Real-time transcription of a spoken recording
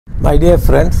My dear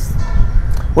friends,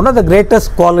 one of the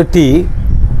greatest quality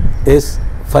is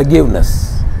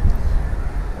forgiveness.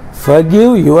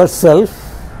 Forgive yourself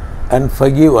and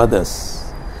forgive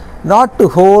others. Not to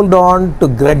hold on to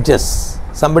grudges.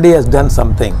 Somebody has done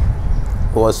something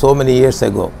over so many years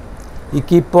ago. You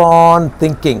keep on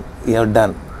thinking you have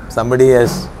done. Somebody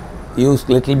has used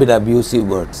little bit abusive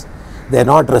words. They have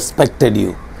not respected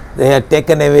you. They have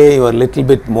taken away your little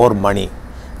bit more money.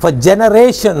 For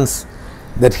generations,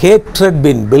 that hatred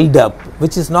been built up,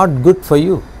 which is not good for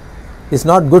you. It's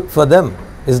not good for them.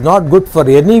 It's not good for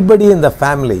anybody in the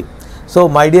family. So,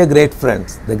 my dear great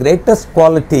friends, the greatest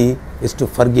quality is to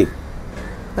forgive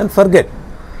and forget.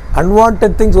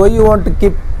 Unwanted things, why you want to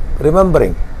keep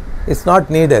remembering? It's not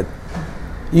needed.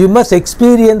 You must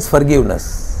experience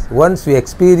forgiveness. Once we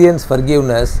experience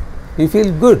forgiveness, we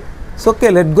feel good. It's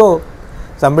okay, let go.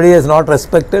 Somebody has not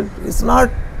respected, it's not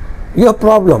your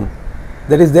problem.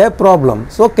 That is their problem.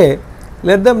 It's okay,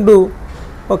 let them do.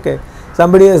 Okay.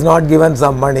 Somebody has not given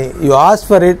some money, you ask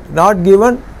for it, not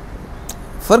given,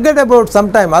 forget about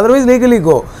some time, otherwise legally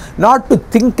go. Not to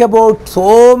think about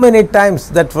so many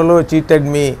times that fellow cheated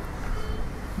me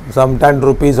some 10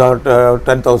 rupees or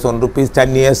 10,000 rupees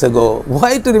 10 years ago.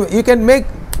 Why to you can make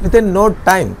within no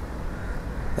time.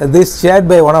 This shared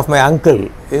by one of my uncle,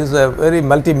 he is a very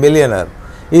multi-millionaire.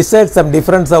 He said some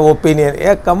difference of opinion.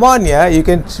 Yeah, come on, yeah, we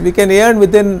can earn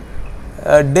within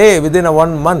a day, within a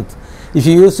 1 month. If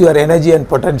you use your energy and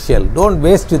potential, don't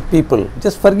waste with people.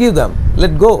 Just forgive them,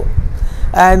 let go.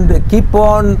 And keep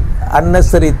on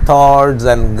unnecessary thoughts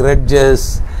and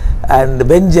grudges and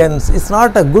vengeance. It's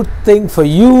not a good thing for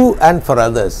you and for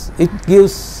others. It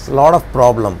gives a lot of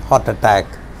problem, heart attack,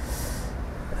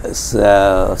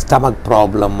 stomach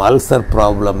problem, ulcer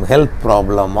problem, health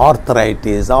problem,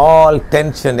 arthritis, all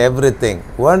tension, everything.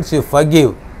 Once you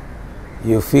forgive,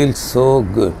 you feel so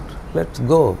good. Let's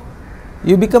go.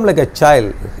 You become like a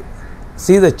child.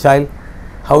 See the child,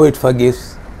 how it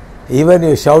forgives. Even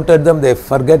you shout at them, they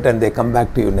forget and they come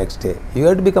back to you next day. You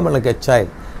have to become like a child.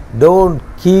 Don't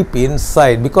keep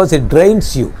inside because it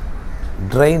drains you,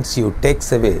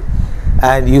 takes away.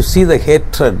 And you see the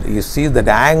hatred, you see that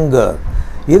anger.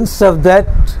 Instead of that,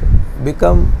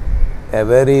 become a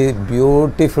very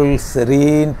beautiful,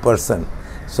 serene person.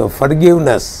 So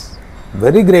forgiveness,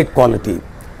 very great quality.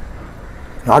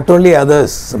 Not only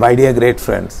others, my dear great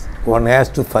friends, one has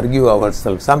to forgive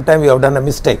ourselves. Sometimes we have done a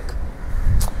mistake,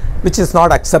 which is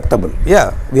not acceptable.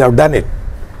 Yeah, we have done it.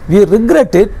 We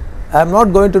regret it. I am not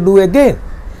going to do again.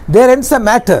 There ends the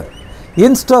matter.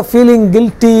 Instead of feeling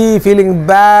guilty, feeling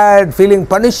bad,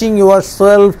 punishing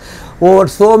yourself over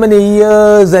so many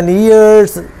years and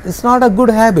years, it's not a good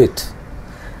habit.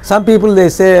 Some people, they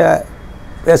say,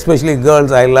 especially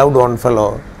girls, I loved one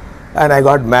fellow and I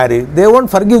got married. They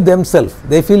won't forgive themselves.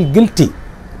 They feel guilty.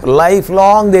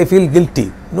 Lifelong they feel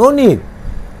guilty. No need.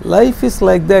 Life is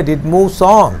like that. It moves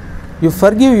on. You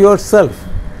forgive yourself.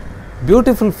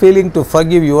 Beautiful feeling to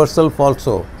forgive yourself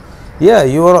also. Yeah,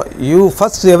 you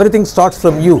first, everything starts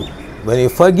from you. When you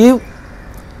forgive,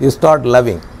 you start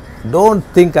loving. Don't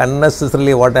think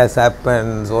unnecessarily what has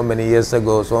happened so many years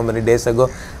ago, so many days ago.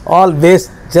 Always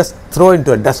just throw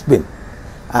into a dustbin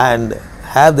and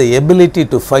have the ability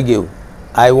to forgive.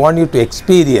 I want you to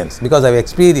experience, because I've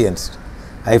experienced.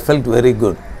 I felt very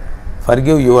good.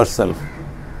 Forgive yourself.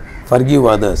 Forgive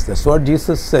others. That's what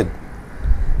Jesus said.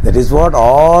 That is what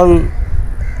all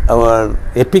our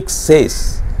epics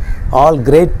says. All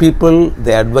great people,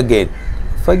 they advocate.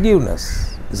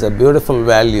 Forgiveness is a beautiful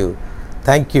value.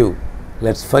 Thank you.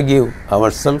 Let's forgive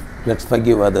ourselves. Let's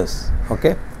forgive others.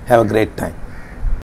 Okay? Have a great time.